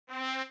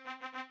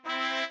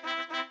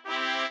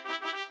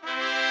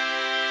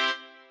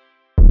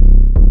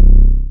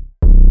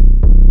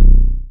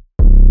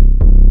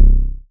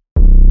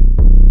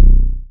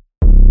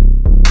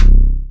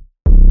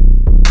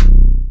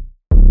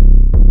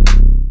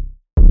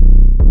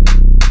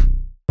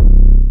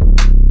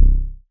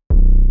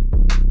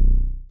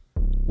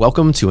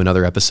Welcome to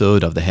another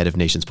episode of the Head of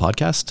Nations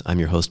podcast. I'm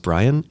your host,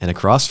 Brian, and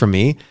across from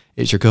me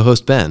is your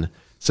co-host, Ben.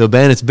 So,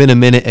 Ben, it's been a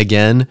minute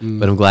again,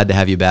 but I'm glad to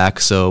have you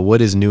back. So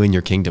what is new in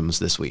your kingdoms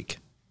this week?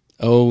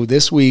 Oh,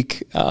 this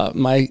week,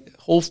 my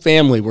whole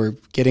family were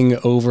getting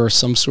over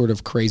some sort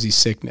of crazy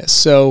sickness.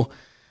 So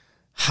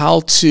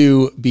how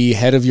to be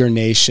head of your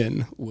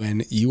nation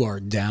when you are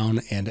down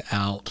and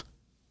out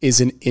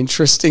is an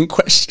interesting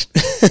question.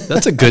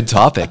 That's a good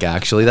topic,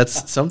 actually.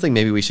 That's something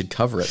maybe we should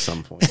cover at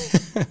some point.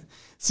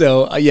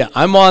 So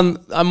I'm on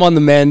the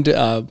mend.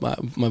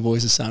 My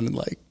voice is sounding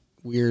like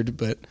weird,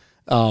 but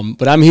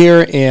I'm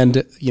here,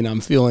 and I'm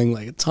feeling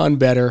like a ton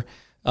better.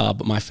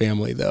 But my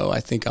family, though,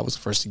 I think I was the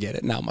first to get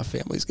it. Now my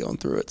family's going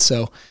through it.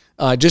 So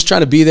just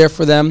trying to be there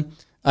for them.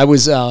 I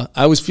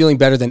was feeling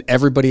better than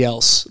everybody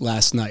else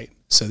last night.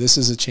 So this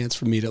is a chance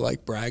for me to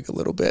like brag a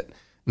little bit.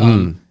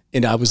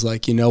 And I was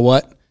like, you know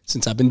what?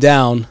 Since I've been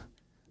down,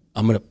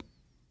 I'm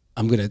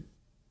gonna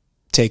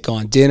take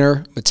on dinner.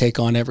 I'm gonna take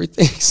on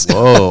everything. So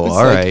Whoa!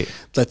 All right,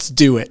 let's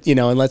do it.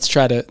 And let's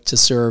try to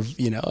serve.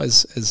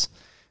 As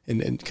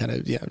and kind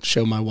of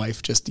show my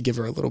wife, just to give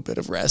her a little bit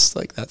of rest.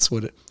 Like that's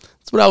what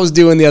I was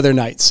doing the other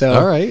night. So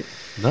all right,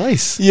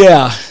 nice.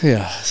 Yeah.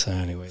 So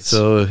anyways,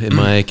 so in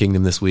my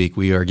kingdom this week,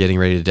 we are getting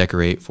ready to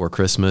decorate for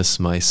Christmas.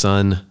 My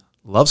son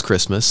loves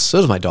Christmas. So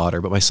does my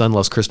daughter, but my son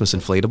loves Christmas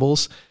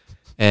inflatables.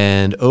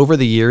 And over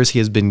the years, he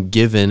has been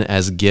given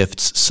as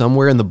gifts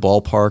somewhere in the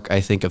ballpark,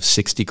 I think, of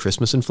 60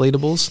 Christmas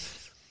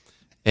inflatables.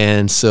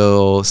 And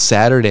so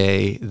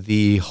Saturday,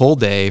 the whole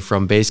day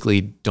from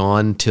basically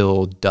dawn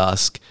till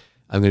dusk,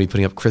 I'm going to be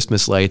putting up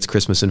Christmas lights,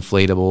 Christmas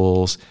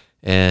inflatables,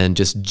 and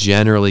just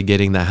generally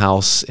getting the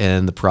house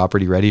and the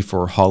property ready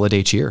for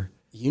holiday cheer.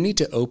 You need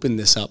to open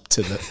this up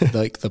to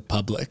the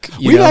public.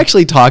 We've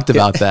actually talked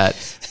about that.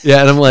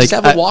 Yeah, and I'm like,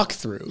 just have a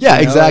walkthrough. Yeah,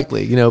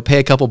 exactly. Pay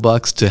a couple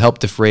bucks to help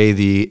defray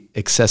the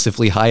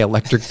excessively high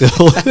electric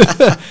bill.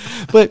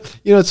 But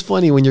it's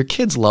funny when your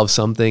kids love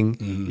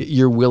something,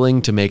 you're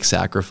willing to make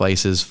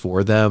sacrifices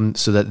for them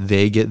so that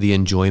they get the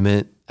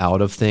enjoyment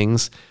out of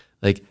things.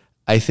 Like,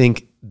 I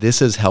think this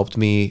has helped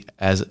me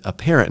as a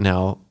parent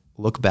now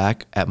look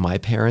back at my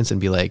parents and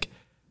be like,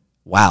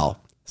 wow,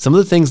 some of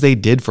the things they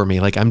did for me,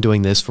 like I'm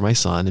doing this for my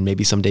son, and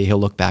maybe someday he'll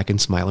look back and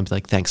smile and be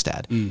like, thanks,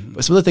 Dad.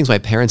 But some of the things my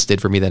parents did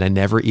for me that I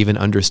never even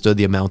understood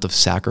the amount of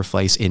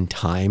sacrifice in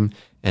time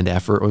and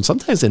effort, and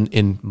sometimes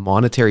in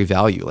monetary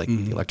value, like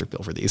the electric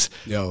bill for these,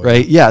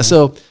 right? Yeah,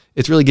 so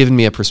it's really given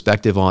me a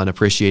perspective on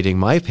appreciating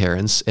my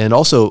parents and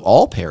also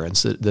all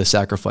parents, the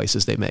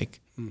sacrifices they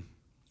make.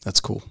 That's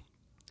cool.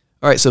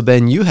 All right, so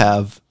Ben, you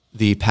have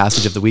the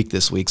passage of the week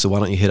this week, so why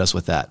don't you hit us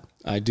with that?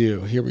 I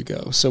do. Here we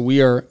go. So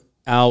we are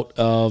out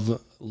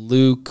of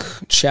Luke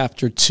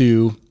chapter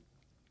 2,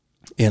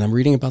 and I'm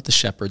reading about the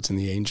shepherds and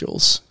the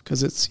angels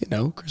because it's,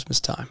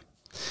 Christmas time.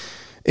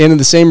 And in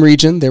the same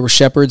region, there were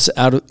shepherds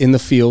out in the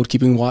field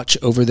keeping watch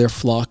over their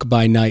flock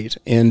by night.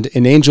 And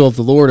an angel of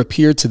the Lord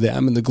appeared to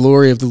them, and the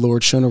glory of the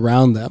Lord shone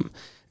around them.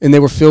 And they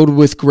were filled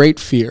with great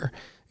fear.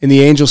 And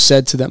the angel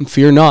said to them,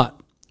 "Fear not.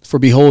 For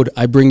behold,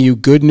 I bring you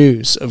good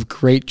news of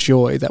great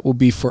joy that will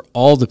be for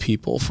all the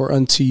people. For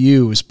unto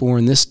you is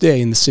born this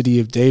day in the city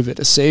of David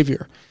a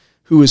Savior,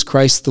 who is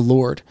Christ the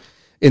Lord.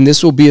 And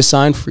this will be a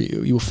sign for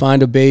you. You will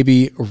find a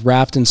baby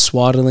wrapped in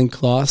swaddling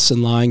cloths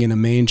and lying in a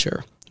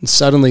manger." And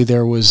suddenly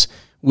there was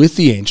with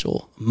the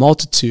angel a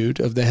multitude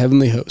of the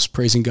heavenly host,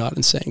 praising God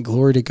and saying,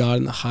 "Glory to God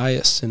in the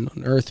highest, and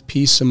on earth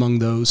peace among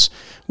those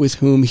with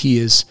whom he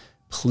is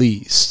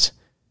pleased."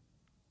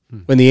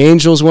 When the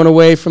angels went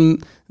away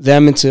from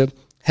them into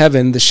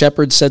heaven, the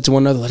shepherds said to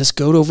one another, "Let us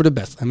go over to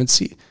Bethlehem and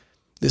see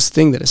this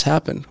thing that has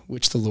happened,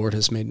 which the Lord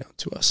has made known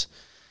to us."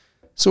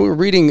 So we're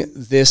reading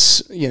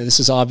this, this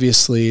is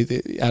obviously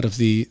out of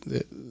the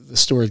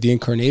story of the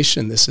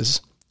incarnation. This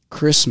is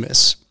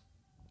Christmas.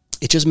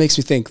 It just makes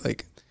me think,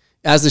 like,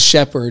 as the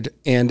shepherd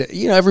and,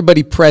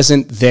 everybody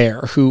present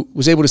there who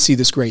was able to see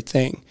this great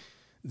thing,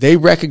 they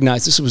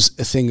recognized this was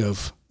a thing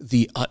of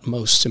the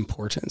utmost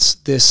importance.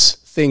 This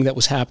thing that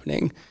was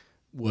happening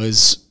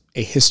was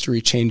a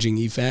history-changing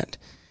event.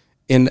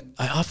 And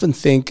I often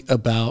think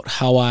about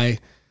how I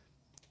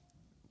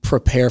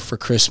prepare for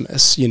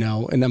Christmas,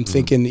 and I'm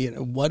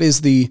thinking, what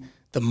is the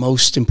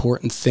most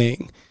important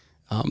thing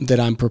that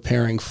I'm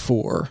preparing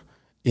for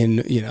in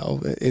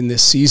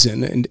this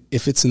season? And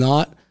if it's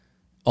not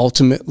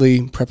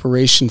ultimately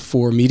preparation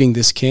for meeting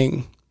this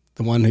King,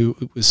 the one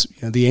who was,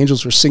 the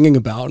angels were singing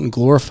about and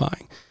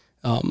glorifying,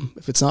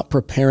 if it's not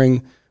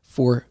preparing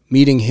for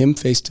meeting him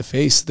face to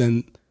face,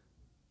 then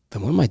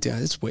what am I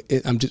doing?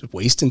 I'm just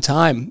wasting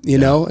time,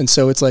 know? And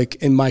so it's like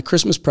in my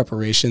Christmas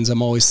preparations,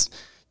 I'm always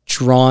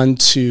drawn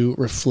to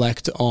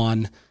reflect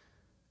on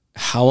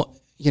how,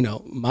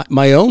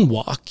 my own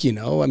walk,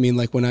 I mean,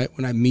 like when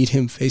I meet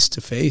him face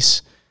to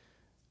face,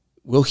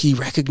 will he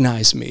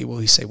recognize me? Will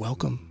he say,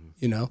 "Welcome,"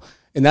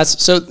 And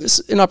that's, so it's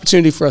an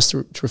opportunity for us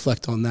to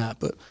reflect on that.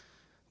 But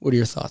what are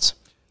your thoughts?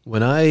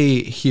 When I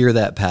hear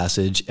that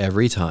passage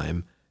every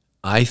time,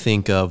 I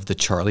think of the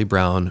Charlie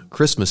Brown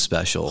Christmas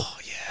special. Oh,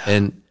 yeah.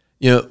 And,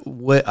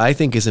 what I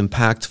think is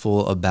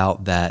impactful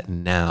about that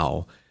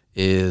now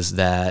is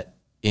that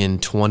in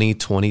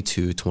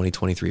 2022,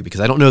 2023,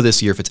 because I don't know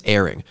this year if it's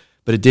airing,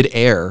 but it did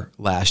air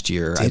last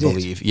year, I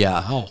believe.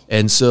 Yeah. Wow.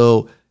 And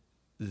so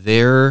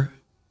there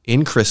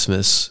in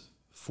Christmas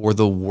for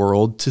the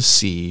world to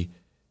see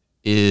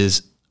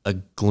is a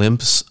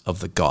glimpse of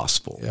the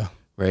gospel. Yeah.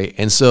 Right.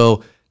 And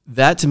so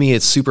that to me,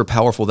 it's super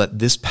powerful that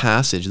this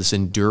passage, this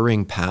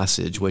enduring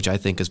passage, which I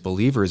think as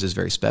believers is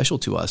very special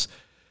to us,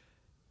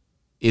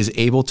 is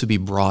able to be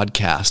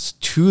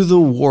broadcast to the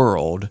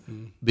world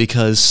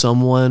because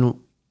someone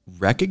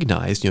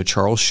recognized,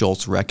 Charles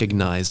Schulz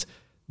recognized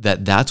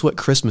that that's what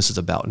Christmas is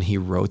about. And he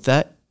wrote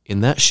that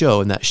in that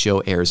show, and that show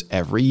airs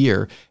every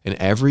year. And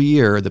every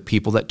year, the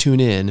people that tune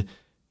in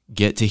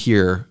get to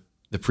hear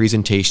the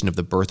presentation of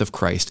the birth of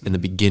Christ and the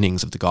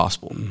beginnings of the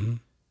gospel.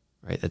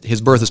 Right? That his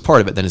birth is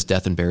part of it, then his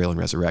death and burial and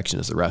resurrection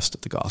is the rest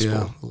of the gospel.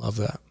 Yeah, love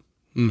that.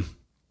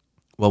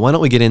 Well, why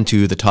don't we get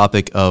into the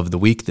topic of the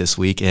week this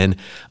week? And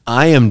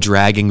I am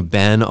dragging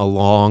Ben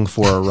along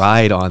for a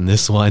ride on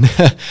this one.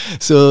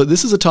 So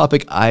this is a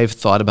topic I've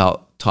thought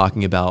about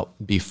talking about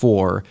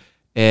before,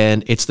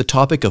 and it's the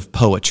topic of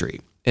poetry.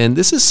 And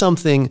this is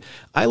something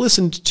I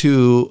listened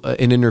to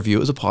an interview. It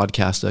was a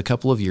podcast a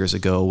couple of years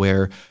ago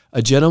where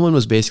a gentleman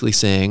was basically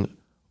saying,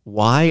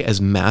 why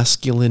as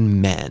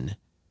masculine men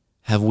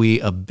have we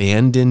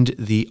abandoned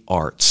the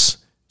arts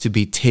to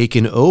be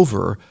taken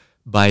over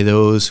by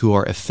those who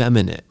are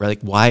effeminate,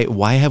 right? Like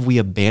why have we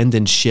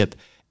abandoned ship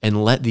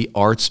and let the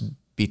arts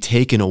be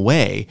taken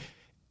away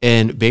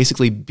and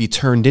basically be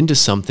turned into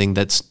something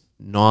that's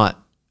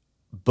not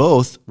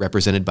both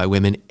represented by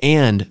women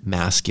and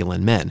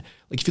masculine men?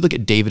 Like if you look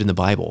at David in the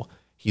Bible,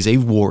 he's a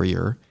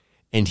warrior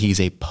and he's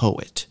a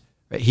poet,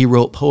 right? He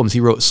wrote poems, he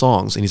wrote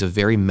songs, and he's a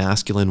very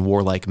masculine,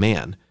 warlike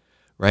man,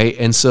 right?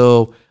 And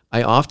so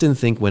I often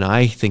think when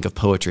I think of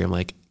poetry, I'm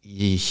like,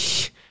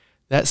 eesh,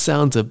 that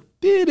sounds a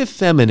bit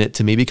effeminate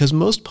to me because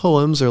most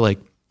poems are like,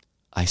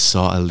 I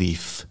saw a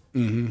leaf,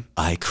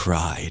 I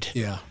cried.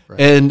 Yeah, right.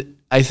 And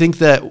I think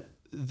that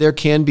there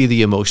can be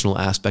the emotional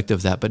aspect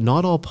of that, but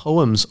not all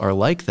poems are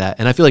like that.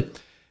 And I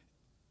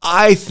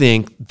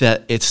think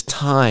that it's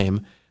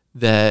time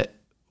that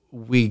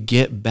we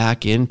get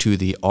back into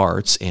the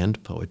arts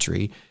and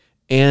poetry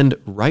and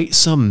write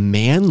some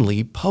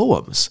manly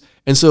poems.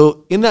 And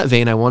so in that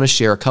vein, I want to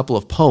share a couple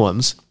of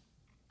poems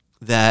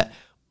that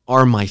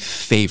are my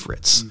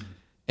favorites.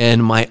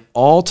 And my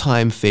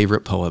all-time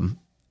favorite poem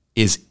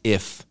is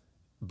If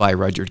by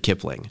Rudyard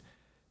Kipling.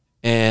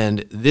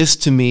 And this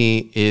to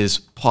me is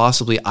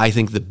possibly, I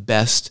think, the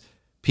best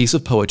piece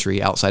of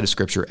poetry outside of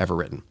scripture ever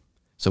written.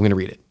 So I'm going to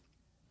read it.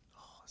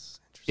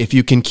 If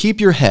you can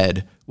keep your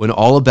head when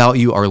all about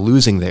you are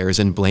losing theirs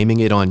and blaming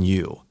it on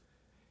you.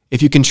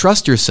 If you can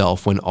trust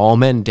yourself when all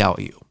men doubt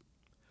you,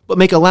 but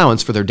make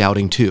allowance for their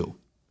doubting too.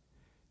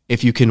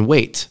 If you can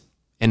wait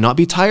and not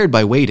be tired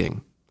by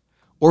waiting,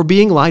 or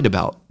being lied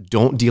about,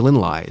 don't deal in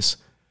lies,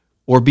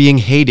 or being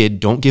hated,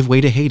 don't give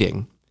way to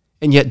hating,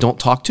 and yet don't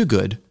talk too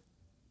good,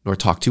 nor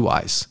talk too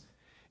wise.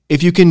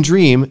 If you can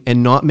dream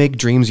and not make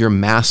dreams your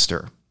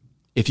master,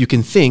 if you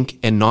can think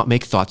and not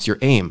make thoughts your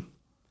aim,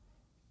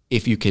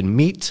 if you can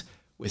meet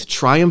with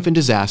triumph and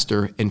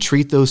disaster and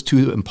treat those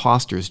two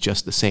impostors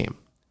just the same,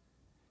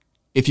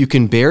 if you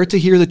can bear to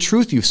hear the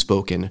truth you've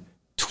spoken,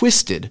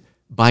 twisted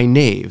by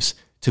knaves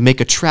to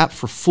make a trap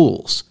for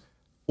fools,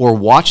 or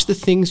watch the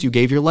things you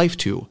gave your life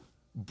to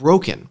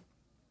broken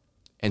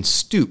and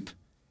stoop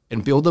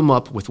and build them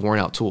up with worn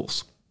out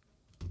tools.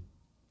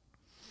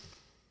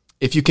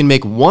 If you can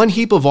make one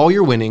heap of all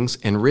your winnings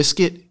and risk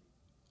it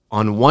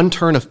on one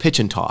turn of pitch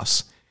and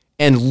toss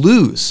and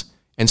lose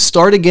and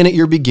start again at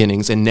your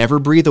beginnings and never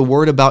breathe a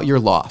word about your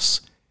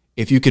loss,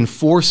 if you can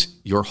force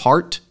your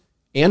heart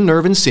and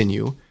nerve and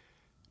sinew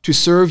to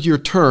serve your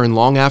turn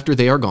long after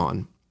they are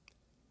gone,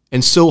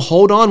 and so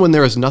hold on when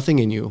there is nothing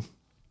in you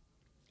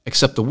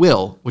except the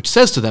will, which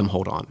says to them,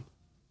 hold on.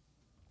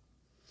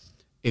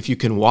 If you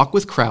can walk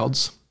with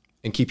crowds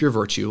and keep your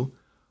virtue,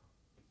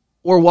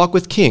 or walk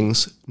with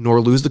kings,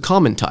 nor lose the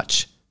common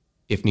touch,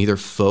 if neither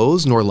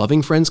foes nor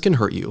loving friends can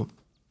hurt you,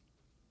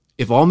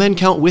 if all men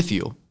count with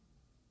you,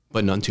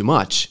 but none too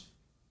much,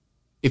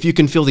 if you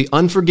can fill the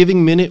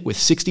unforgiving minute with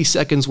 60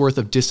 seconds worth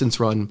of distance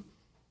run,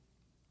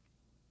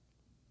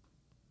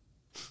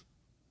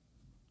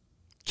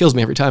 kills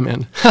me every time,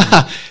 man.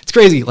 It's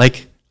crazy.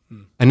 Like,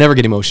 I never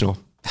get emotional.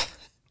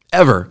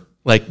 Ever.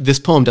 Like, this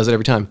poem does it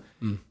every time.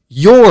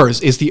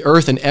 Yours is the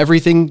earth and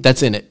everything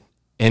that's in it,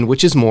 and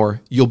which is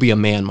more, you'll be a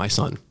man, my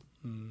son.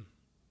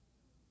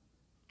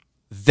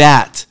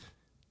 That,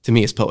 to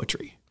me, is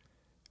poetry.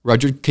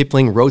 Rudyard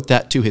Kipling wrote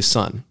that to his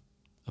son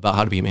about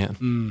how to be a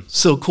man.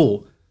 So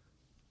cool.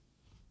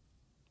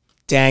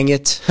 Dang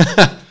it.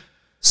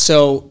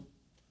 So,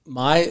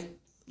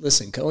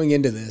 listen, going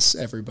into this,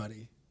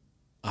 everybody,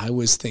 I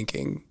was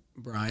thinking,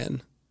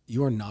 Brian,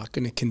 you are not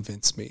going to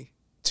convince me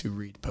to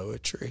read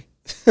poetry.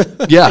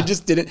 Yeah. I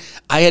just didn't.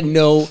 I had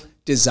no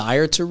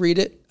desire to read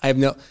it. I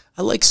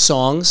like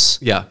songs.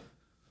 Yeah.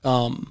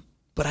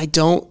 But I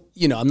don't,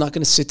 I'm not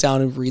going to sit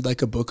down and read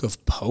like a book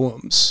of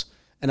poems.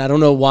 And I don't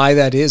know why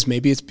that is.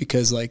 Maybe it's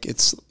because like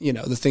it's,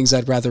 the things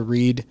I'd rather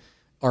read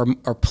are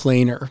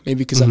plainer. Maybe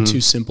because I'm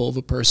too simple of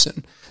a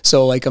person.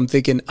 So like I'm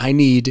thinking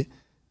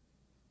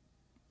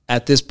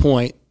at this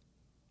point,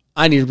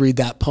 I need to read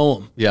that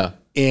poem. Yeah.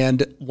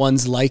 And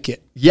ones like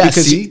it. Yeah,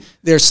 because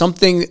there's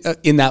something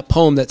in that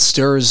poem that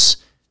stirs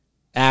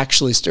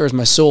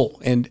my soul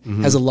and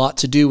has a lot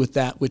to do with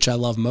that which I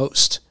love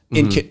most,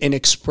 and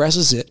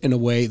expresses it in a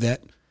way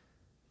that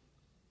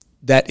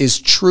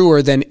is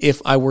truer than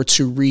if I were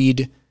to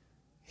read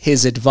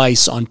his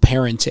advice on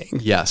parenting.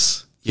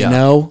 Yes. Yeah.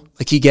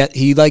 Like he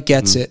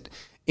gets it,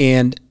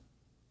 and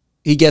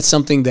he gets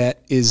something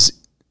that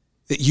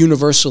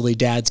universally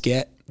dads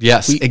get.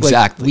 Yes,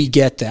 exactly. We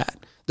get that.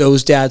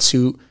 Those dads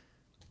who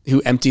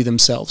empty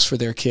themselves for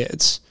their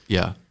kids.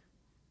 Yeah.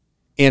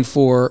 And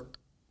for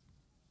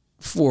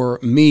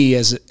me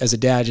as a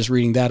dad, just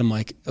reading that, I'm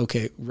like,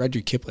 okay,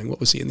 Rudyard Kipling,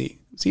 what was he in the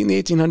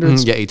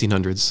 1800s? Yeah,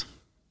 1800s.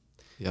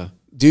 Yeah.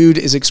 Dude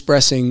is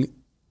expressing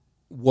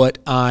what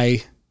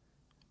I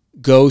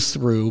go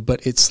through,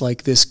 but it's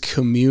like this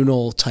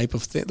communal type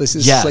of thing.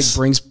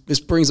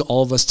 This brings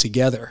all of us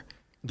together.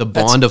 The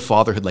bond of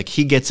fatherhood, like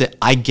he gets it,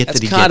 I get that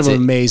he gets it. That's kind of an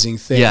amazing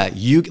thing. Yeah,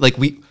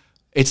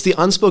 it's the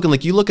unspoken,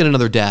 like you look at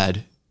another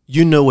dad,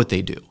 you know what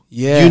they do.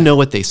 Yeah. You know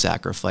what they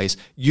sacrifice.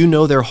 You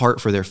know their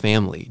heart for their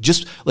family.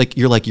 Just like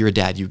you're a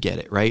dad, you get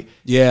it, right?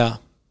 Yeah.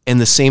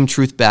 And the same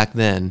truth back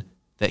then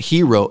that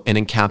he wrote and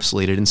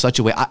encapsulated in such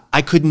a way,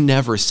 I could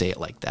never say it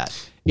like that,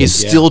 is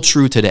still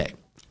true today.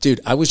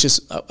 Dude, I was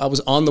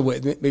on the way.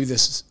 Maybe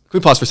this is. Can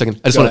we pause for a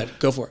second?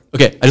 Go for it.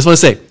 Okay, I just want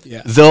to say,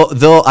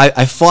 though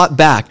I fought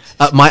back,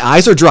 my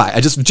eyes are dry. I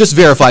just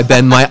verified,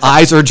 Ben, my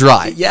eyes are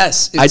dry.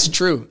 Yes, it's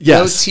true.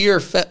 Yes. No tear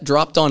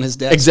dropped on his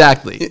desk.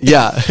 Exactly,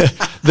 yeah.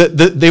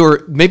 They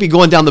were maybe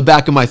going down the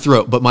back of my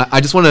throat, but I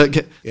just want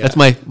to, that's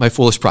my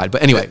foolish pride.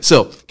 But anyway,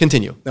 so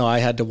continue. No, I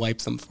had to wipe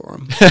them for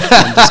him.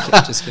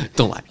 I'm just kidding.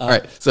 Don't lie. All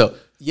right, so.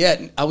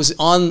 Yeah, I was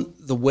on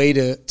the way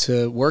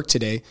to work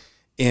today,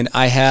 and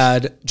I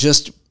had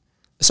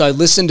so I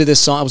listened to this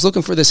song. I was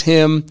looking for this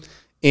hymn,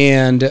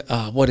 and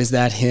what is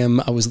that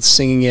hymn? I was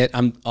singing it.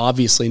 I'm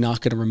obviously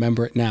not going to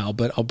remember it now,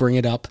 but I'll bring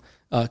it up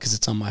because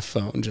it's on my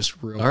phone just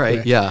real quick. All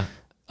right, yeah.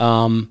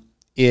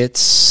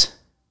 It's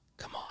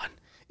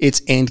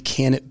And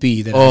Can It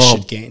Be That I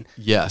Should Gain?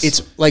 Yes.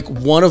 It's like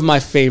one of my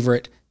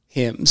favorite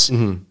hymns.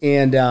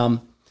 And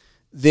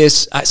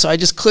so I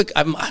just click,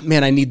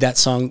 I need that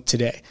song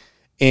today.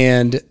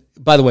 And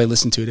by the way,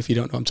 listen to it if you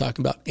don't know what I'm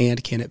talking about.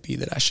 And Can It Be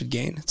That I Should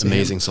Gain? It's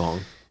amazing song.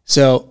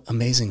 So,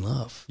 Amazing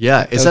Love.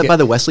 Yeah. Is that by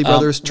the Wesley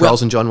brothers,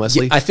 Charles and John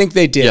Wesley? Yeah, I think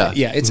they did.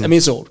 Yeah.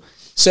 It's old.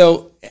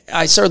 So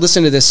I started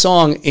listening to this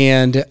song,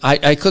 and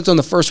I clicked on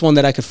the first one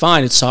that I could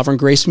find. It's Sovereign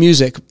Grace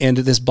Music, and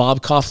this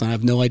Bob Coughlin. I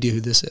have no idea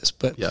who this is,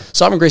 but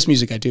Sovereign Grace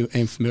Music I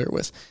am familiar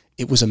with.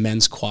 It was a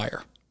men's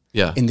choir.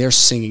 Yeah. And they're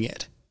singing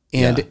it.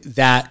 And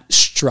that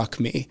struck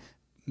me.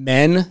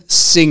 Men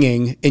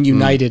singing and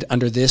united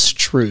under this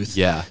truth.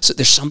 Yeah. So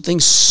there's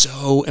something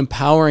so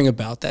empowering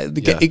about that.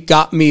 It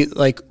got me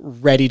like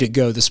ready to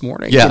go this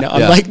morning. Yeah.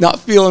 I'm like not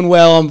feeling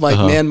well. I'm like,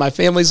 man, my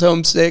family's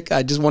homesick.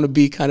 I just want to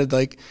be kind of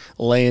like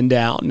laying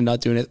down and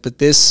not doing it. But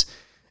this,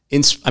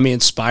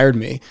 inspired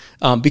me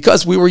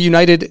because we were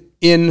united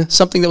in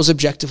something that was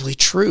objectively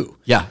true.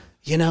 Yeah.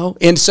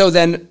 And so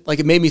then like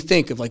it made me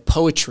think of like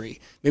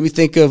poetry, made me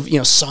think of,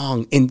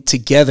 song and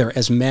together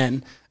as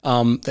men.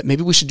 That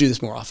maybe we should do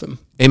this more often.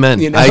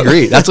 Amen. I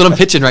agree. That's what I'm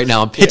pitching right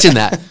now. I'm pitching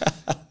that.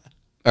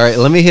 All right,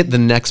 let me hit the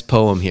next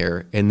poem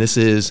here. And this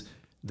is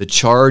The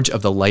Charge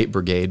of the Light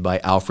Brigade by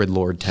Alfred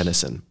Lord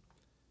Tennyson.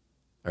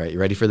 All right, you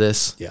ready for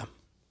this? Yeah.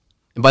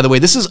 And by the way,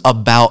 this is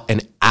about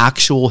an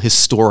actual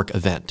historic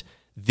event.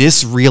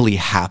 This really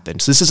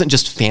happened. So this isn't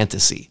just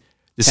fantasy.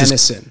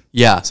 Tennyson.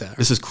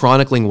 This is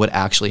chronicling what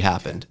actually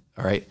happened.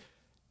 All right.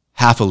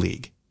 Half a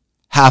league,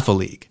 half a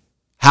league,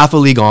 half a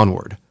league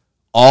onward.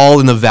 All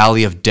in the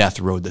valley of death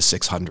rode the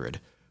 600.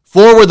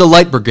 Forward the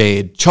light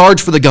brigade,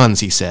 charge for the guns,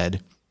 he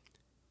said.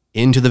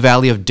 Into the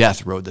valley of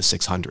death rode the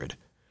 600.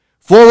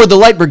 Forward the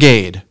light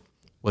brigade!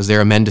 Was there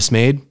a men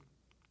dismayed?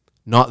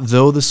 Not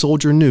though the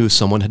soldier knew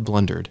someone had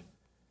blundered.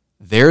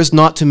 Theirs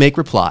not to make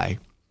reply,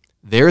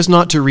 theirs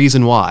not to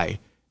reason why,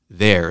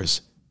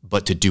 theirs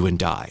but to do and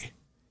die.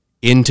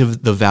 Into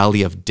the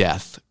valley of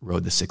death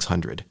rode the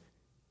 600.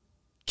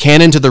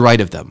 Cannon to the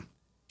right of them,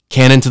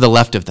 cannon to the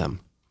left of them,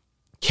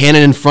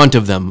 cannon in front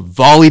of them,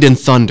 volleyed and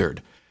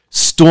thundered,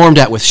 stormed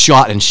at with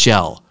shot and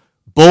shell.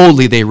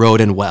 Boldly they rode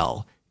and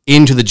well,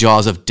 into the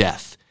jaws of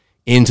death,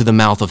 into the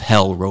mouth of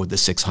hell rode the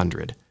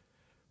 600.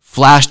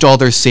 Flashed all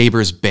their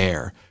sabers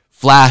bare,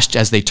 flashed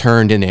as they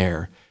turned in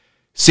air,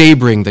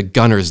 sabering the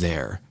gunners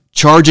there,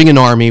 charging an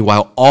army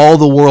while all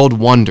the world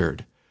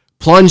wondered.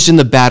 Plunged in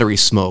the battery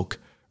smoke,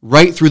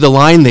 right through the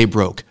line they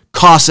broke,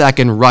 Cossack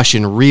and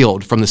Russian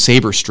reeled from the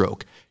saber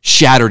stroke,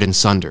 shattered and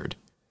sundered.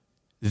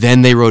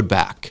 Then they rode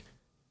back,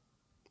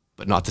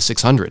 but not the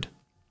 600.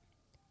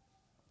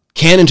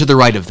 Cannon to the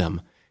right of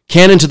them,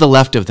 cannon to the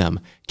left of them,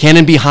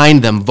 cannon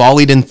behind them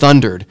volleyed and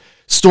thundered,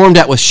 stormed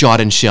at with shot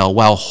and shell,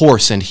 while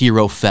horse and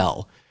hero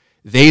fell.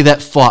 They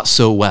that fought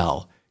so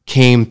well,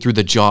 came through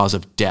the jaws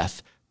of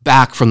death,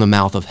 back from the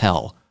mouth of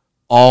hell,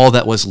 all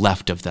that was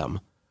left of them,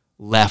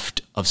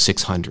 left of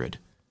 600.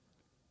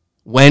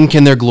 When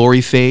can their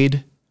glory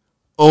fade?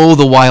 Oh,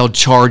 the wild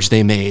charge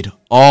they made,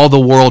 all the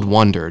world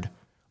wondered.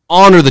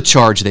 Honor the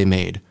charge they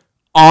made,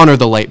 honor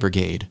the Light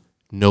Brigade,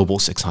 noble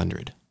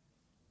 600.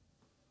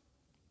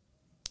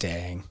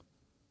 Dang.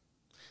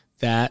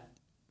 That,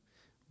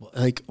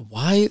 like,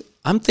 why?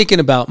 I'm thinking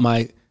about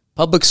my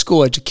public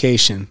school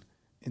education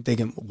and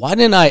thinking, why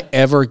didn't I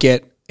ever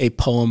get a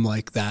poem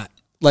like that?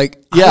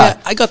 Like,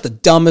 Yeah. I got the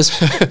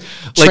dumbest Like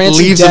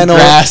Leaves of transcendental.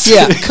 Grass.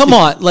 Yeah, come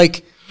on.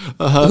 Like,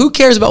 who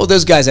cares about what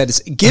those guys had to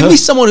say? Give me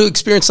someone who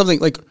experienced something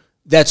like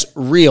that's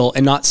real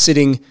and not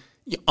sitting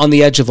on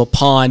the edge of a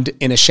pond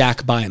in a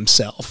shack by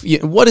himself.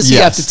 What does he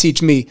have to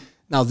teach me?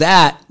 Now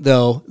that,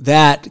 though,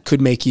 that could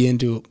make you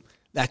into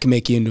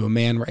a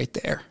man right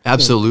there.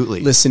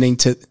 Absolutely. Listening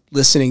to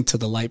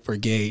the Light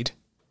Brigade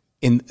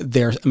in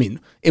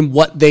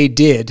what they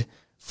did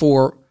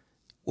for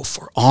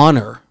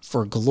honor,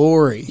 for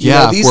glory.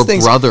 For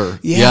brother.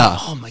 Yeah.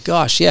 Oh my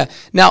gosh. Yeah.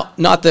 Now,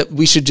 not that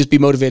we should just be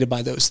motivated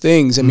by those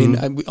things. I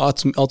mean,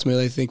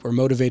 ultimately, I think we're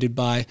motivated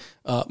by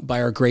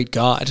our great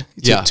God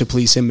to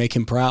please Him, make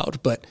Him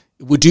proud. But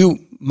we do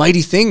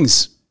mighty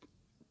things.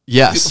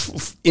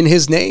 Yes. In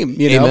His name.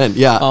 Amen.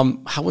 Yeah.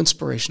 How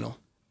inspirational.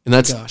 And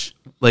that's Gosh.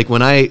 like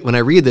when I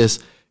read this,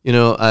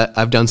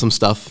 I've done some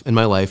stuff in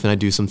my life and I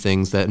do some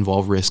things that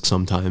involve risk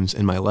sometimes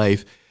in my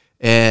life.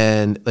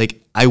 And like,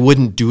 I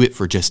wouldn't do it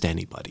for just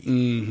anybody.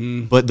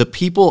 Mm-hmm. But the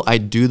people I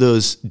do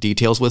those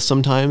details with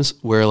sometimes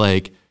where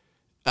like,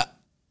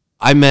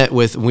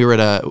 we were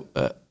at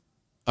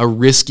a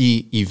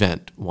risky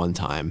event one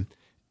time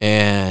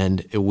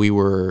and we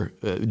were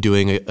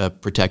doing a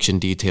protection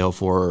detail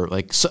for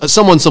like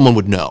someone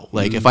would know.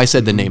 Like if I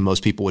said the name,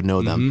 most people would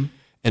know them.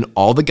 And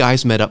all the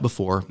guys met up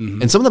before,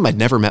 and some of them I'd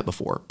never met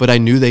before, but I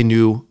knew they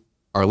knew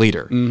our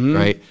leader,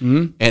 right?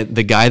 And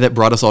the guy that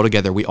brought us all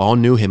together, we all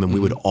knew him, and we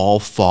would all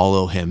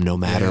follow him no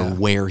matter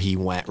where he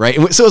went, right?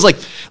 And so it was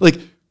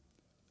like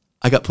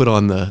I got put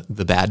on the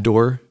bad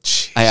door.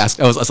 Jeez.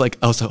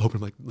 I was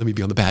hoping like, let me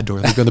be on the bad door,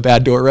 let me be on the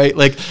bad door, right?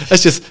 Like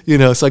that's just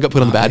so I got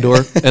put on the bad door,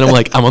 and I'm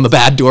like, I'm on the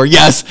bad door,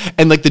 yes.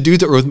 And like the dudes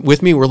that were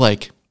with me were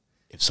like,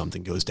 if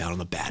something goes down on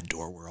the bad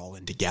door, we're all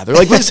in together.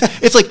 Like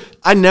it's like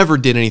I never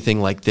did anything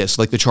like this,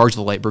 like the Charge of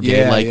the Light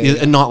Brigade,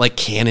 and not like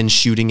cannons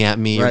shooting at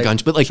me or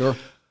guns, but like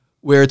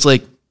where it's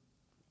like,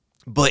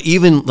 but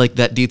even like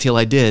that detail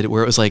I did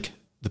where it was like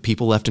the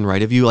people left and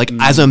right of you, like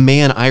as a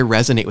man, I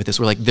resonate with this.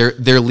 Where like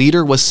their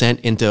leader was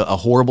sent into a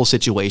horrible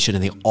situation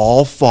and they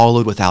all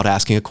followed without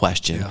asking a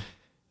question,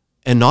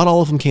 and not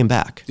all of them came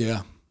back.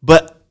 Yeah,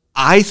 but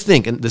I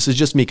think, and this is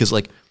just me, because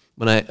like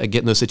when I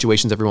get in those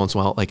situations every once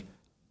in a while, like,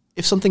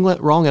 if something went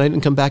wrong and I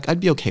didn't come back, I'd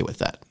be okay with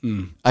that.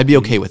 I'd be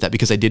okay with that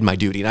because I did my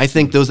duty. And I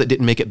think those that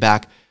didn't make it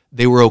back,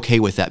 they were okay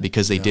with that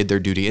because they did their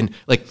duty. And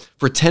like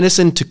for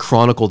Tennyson to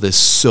chronicle this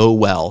so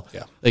well,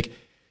 like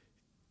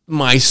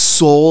my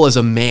soul as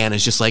a man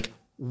is just like,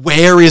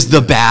 where is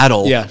the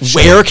battle?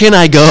 Where can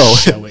I go?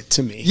 Show it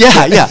to me.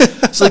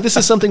 So like this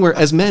is something where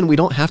as men, we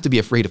don't have to be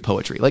afraid of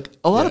poetry. Like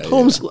a lot of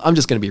poems, I'm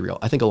just going to be real.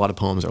 I think a lot of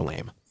poems are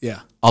lame.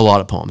 Yeah. A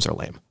lot of poems are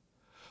lame.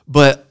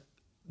 But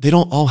they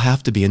don't all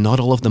have to be, and not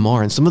all of them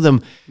are. And some of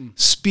them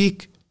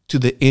speak to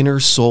the inner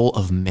soul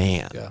of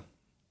man. Yeah.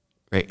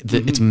 Right?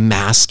 It's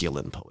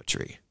masculine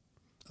poetry.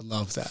 I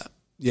love that.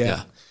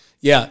 Yeah.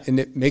 And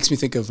it makes me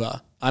think of,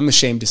 I'm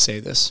ashamed to say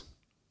this.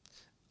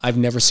 I've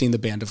never seen The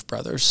Band of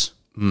Brothers.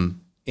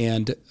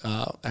 And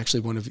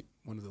actually one of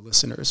the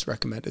listeners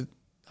recommended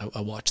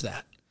I watch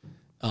that.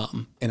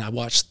 And I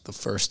watched the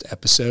first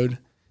episode,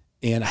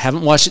 and I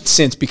haven't watched it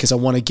since because I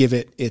want to give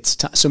it its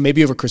time. So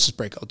maybe over Christmas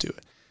break I'll do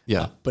it.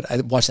 Yeah. But I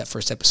watched that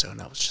first episode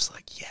and I was just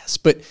like, yes.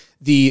 But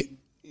the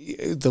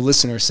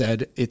listener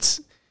said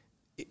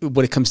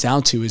what it comes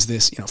down to is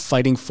this,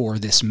 fighting for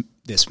this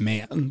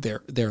man,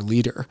 their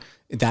leader.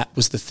 That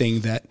was the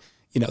thing that,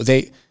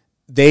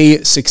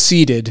 they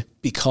succeeded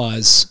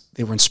because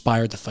they were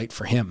inspired to fight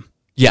for him.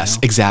 Yes,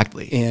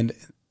 exactly. And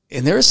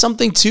there is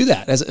something to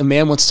that, as a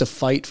man wants to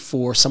fight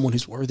for someone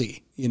who's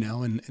worthy,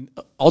 and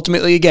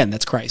ultimately, again,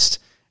 that's Christ.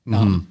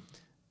 And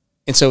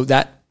so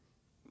that,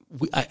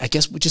 I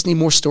guess we just need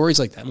more stories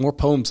like that, more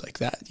poems like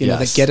that,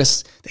 that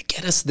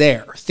get us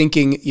there,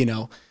 thinking,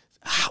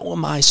 how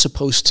am I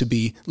supposed to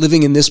be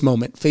living in this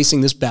moment,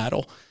 facing this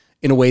battle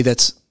in a way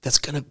that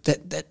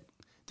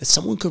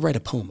someone could write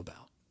a poem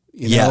about.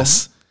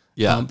 Yes.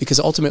 Yeah. Because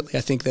ultimately,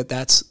 I think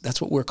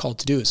that's what we're called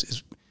to do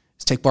is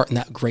take part in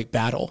that great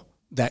battle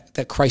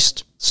that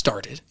Christ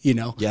started.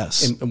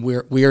 Yes. And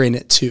we're in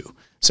it too.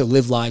 So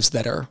live lives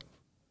that are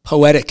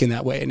poetic in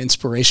that way and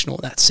inspirational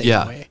in that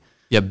same way.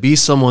 Yeah, be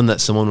someone that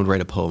someone would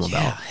write a poem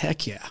about. Yeah,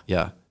 heck yeah.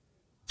 Yeah.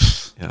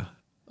 Yeah.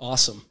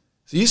 Awesome.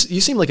 So you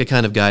seem like a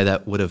kind of guy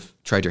that would have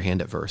tried your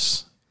hand at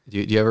verse. Do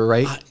you ever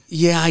write?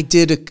 I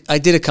did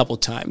a couple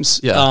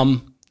times. Yeah.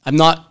 I'm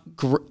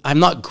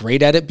not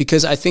great at it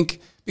because I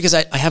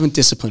haven't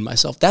disciplined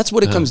myself. That's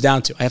what it comes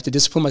down to. I have to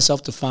discipline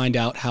myself to find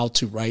out how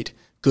to write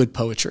good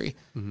poetry.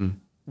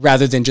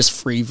 rather than just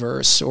free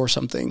verse or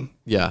something.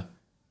 Yeah.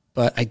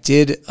 But I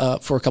did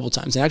for a couple of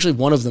times, and actually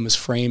one of them is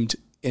framed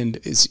and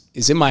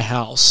is in my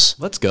house.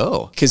 Let's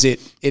go. Because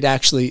it's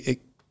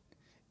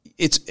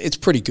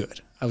pretty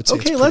good. I would say.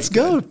 Okay, let's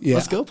go. Yeah.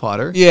 Let's go,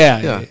 Potter.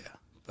 Yeah.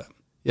 But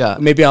Yeah.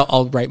 maybe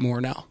I'll write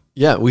more now.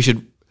 Yeah, we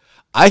should.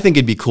 I think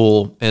it'd be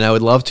cool, and I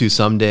would love to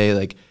someday.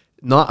 Like,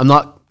 I'm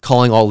not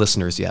calling all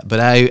listeners yet, but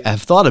I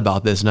have thought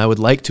about this, and I would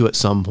like to at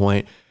some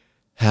point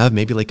have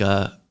maybe like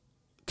a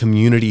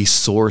community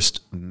sourced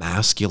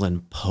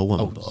masculine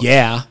poem book.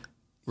 Yeah.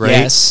 Right?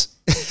 Yes.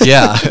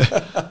 Yeah.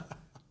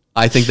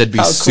 I think that'd be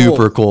How cool.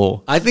 super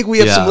cool. I think we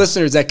have some Yeah.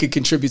 listeners that could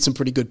contribute some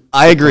pretty good.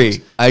 I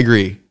agree.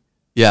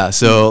 Yeah.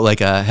 So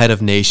like a Head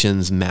of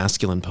Nations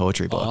masculine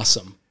poetry book.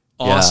 Awesome.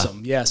 Yeah.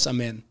 Yes, I'm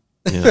in.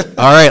 Yeah.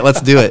 All right,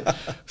 let's do it.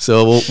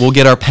 So we'll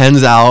get our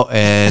pens out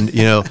and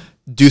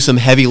do some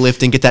heavy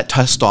lifting, get that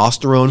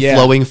testosterone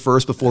flowing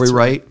first before we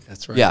write.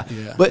 That's right. Yeah.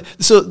 Yeah. But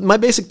so my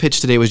basic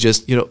pitch today was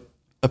just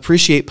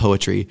appreciate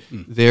poetry.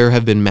 There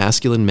have been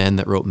masculine men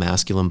that wrote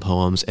masculine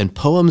poems and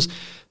poems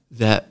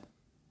that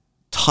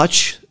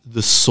touch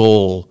the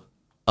soul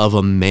of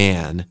a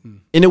man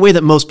in a way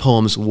that most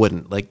poems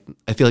wouldn't. Like,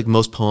 I feel like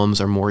most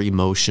poems are more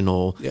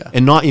emotional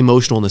and not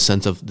emotional in the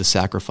sense of the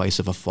sacrifice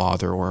of a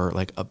father or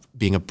like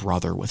being a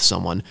brother with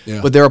someone.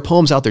 Yeah. But there are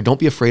poems out there. Don't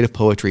be afraid of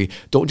poetry.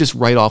 Don't just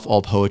write off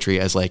all poetry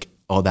as like,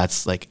 oh,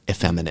 that's like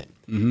effeminate.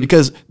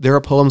 Because there are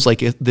poems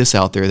like this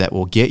out there that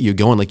will get you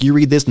going. Like, you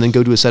read this and then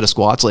go do a set of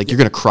squats, like you're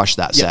going to crush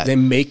that set. They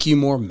make you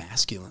more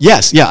masculine.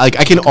 Yes, yeah. Like,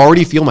 I can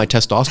already feel my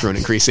testosterone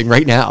increasing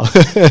right now.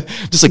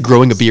 Just like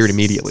growing a beard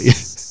immediately.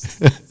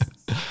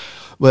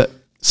 But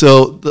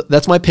so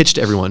that's my pitch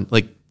to everyone.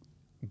 Like,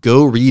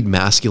 go read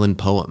masculine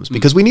poems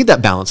because we need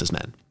that balance as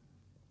men.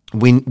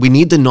 We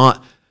need to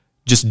not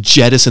just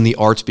jettison the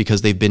arts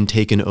because they've been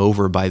taken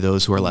over by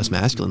those who are less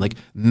masculine. Like,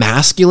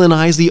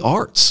 masculinize the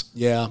arts.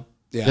 Yeah,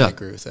 I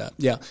agree with that.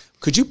 Yeah.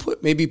 Could you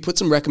put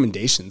some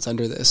recommendations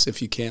under this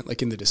if you can't,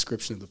 like in the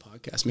description of the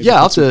podcast? Maybe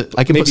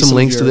I can put some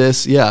links to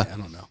this. Yeah. I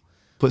don't know.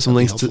 Put some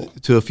links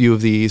to a few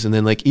of these, and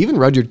then like even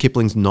Rudyard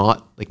Kipling's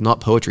not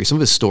poetry. Some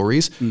of his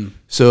stories.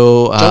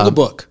 So Jungle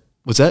Book.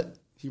 What's that?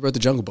 He wrote the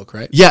Jungle Book,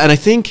 right? Yeah, and I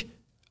think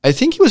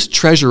he was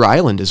Treasure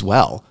Island as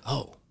well.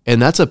 Oh,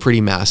 and that's a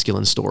pretty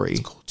masculine story.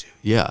 that's cool too.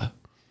 Yeah.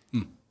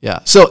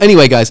 Yeah. So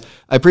anyway, guys,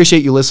 I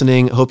appreciate you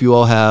listening. Hope you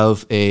all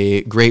have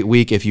a great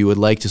week. If you would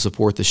like to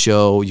support the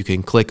show, you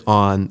can click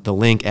on the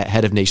link at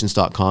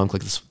headofnations.com,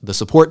 click the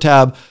support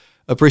tab.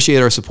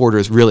 Appreciate our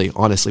supporters. Really,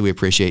 honestly, we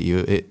appreciate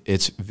you.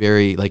 It's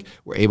very like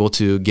we're able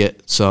to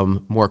get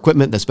some more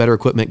equipment, that's better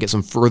equipment, get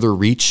some further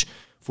reach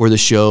for the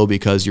show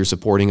because you're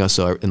supporting us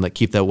and like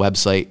keep that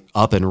website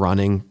up and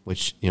running,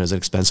 which is an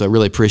expense. So I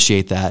really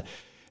appreciate that.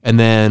 And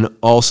then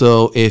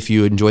also, if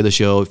you enjoy the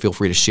show, feel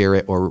free to share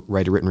it or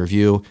write a written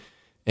review.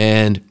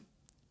 And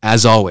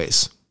as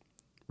always,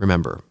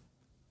 remember,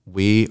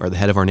 we are the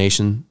head of our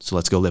nation, so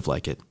let's go live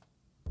like it.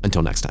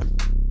 Until next time.